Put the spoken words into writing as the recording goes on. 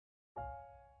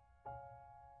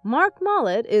Mark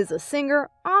Mallett is a singer,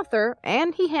 author,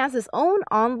 and he has his own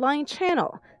online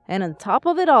channel. And on top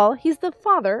of it all, he's the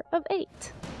father of 8.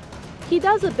 He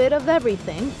does a bit of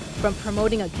everything, from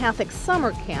promoting a Catholic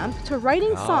summer camp to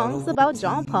writing songs about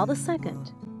John Paul II.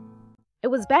 It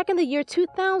was back in the year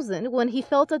 2000 when he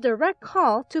felt a direct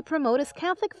call to promote his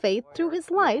Catholic faith through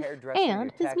his life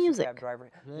and his music.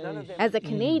 As a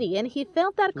Canadian, he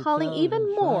felt that calling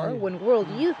even more when World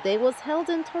Youth Day was held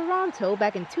in Toronto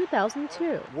back in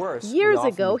 2002. Years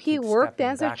ago, he worked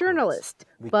as a journalist,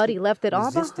 but he left it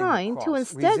all behind to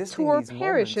instead tour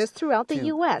parishes throughout the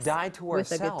U.S.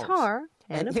 with a guitar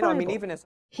and a Bible.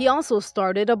 He also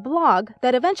started a blog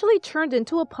that eventually turned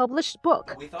into a published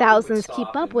book. Thousands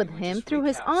keep up with him through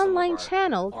his online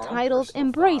channel titled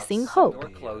Embracing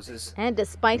Hope. And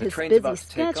despite his busy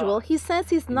schedule, he says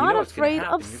he's not afraid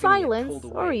of silence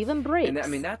or even breaks.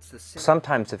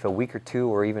 Sometimes if a week or two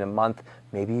or even a month,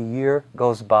 maybe a year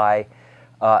goes by,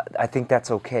 I think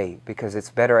that's okay, because it's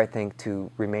better, I think,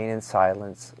 to remain in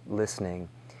silence, listening,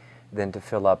 than to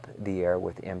fill up the air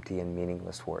with empty and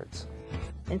meaningless words.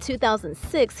 In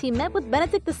 2006, he met with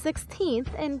Benedict XVI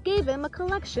and gave him a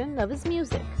collection of his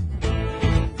music.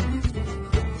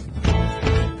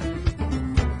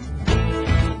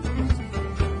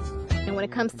 And when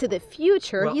it comes to the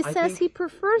future, he says he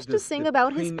prefers to sing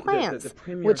about his plans,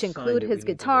 which include his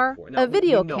guitar, a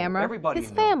video camera,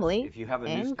 his family,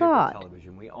 and God.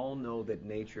 We all know that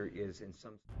nature is in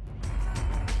some